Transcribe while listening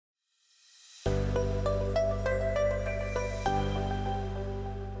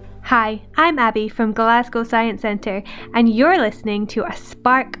Hi, I'm Abby from Glasgow Science Centre, and you're listening to A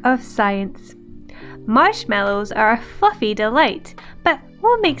Spark of Science. Marshmallows are a fluffy delight, but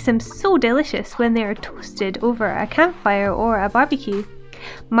what makes them so delicious when they are toasted over a campfire or a barbecue?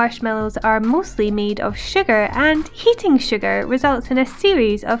 Marshmallows are mostly made of sugar, and heating sugar results in a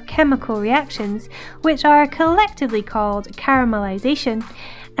series of chemical reactions which are collectively called caramelisation,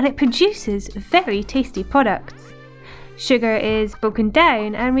 and it produces very tasty products. Sugar is broken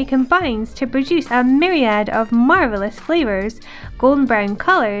down and recombines to produce a myriad of marvellous flavours, golden brown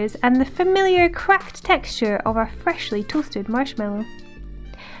colours, and the familiar cracked texture of a freshly toasted marshmallow.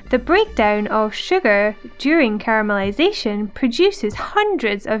 The breakdown of sugar during caramelisation produces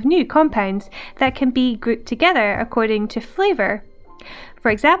hundreds of new compounds that can be grouped together according to flavour. For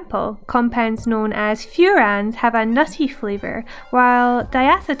example, compounds known as furans have a nutty flavour, while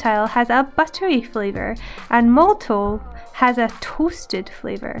diacetyl has a buttery flavour, and maltol has a toasted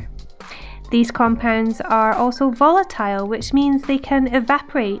flavour. These compounds are also volatile, which means they can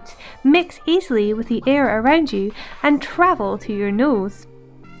evaporate, mix easily with the air around you, and travel to your nose.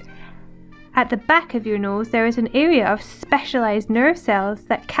 At the back of your nose, there is an area of specialised nerve cells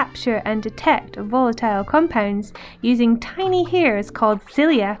that capture and detect volatile compounds using tiny hairs called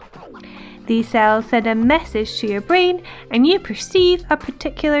cilia. These cells send a message to your brain and you perceive a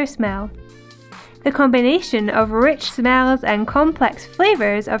particular smell. The combination of rich smells and complex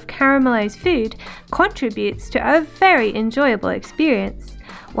flavours of caramelised food contributes to a very enjoyable experience,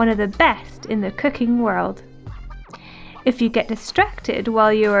 one of the best in the cooking world. If you get distracted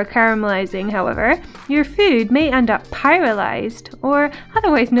while you are caramelising, however, your food may end up pyrolysed, or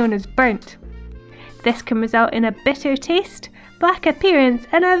otherwise known as burnt. This can result in a bitter taste, black appearance,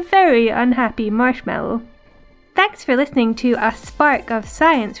 and a very unhappy marshmallow. Thanks for listening to A Spark of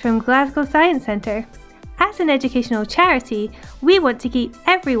Science from Glasgow Science Centre. As an educational charity, we want to keep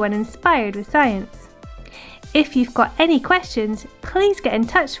everyone inspired with science. If you've got any questions, please get in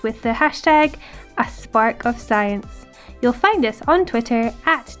touch with the hashtag #ASparkOfScience. You'll find us on Twitter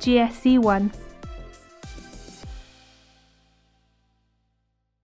 @GSC1.